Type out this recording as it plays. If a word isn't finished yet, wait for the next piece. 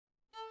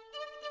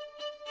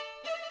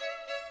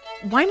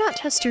Why not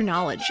test your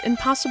knowledge and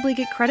possibly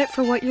get credit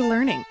for what you're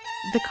learning?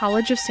 The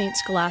College of St.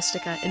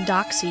 Scholastica and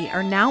Doxy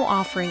are now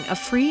offering a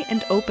free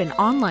and open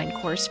online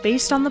course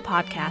based on the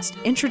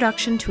podcast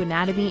Introduction to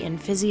Anatomy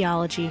and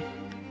Physiology.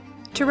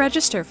 To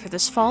register for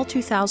this fall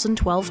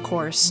 2012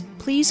 course,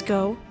 please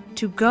go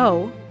to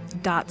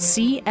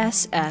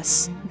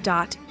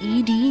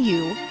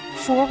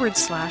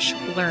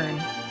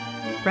go.css.edu/learn.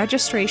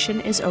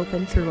 Registration is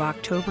open through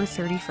October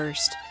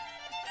 31st.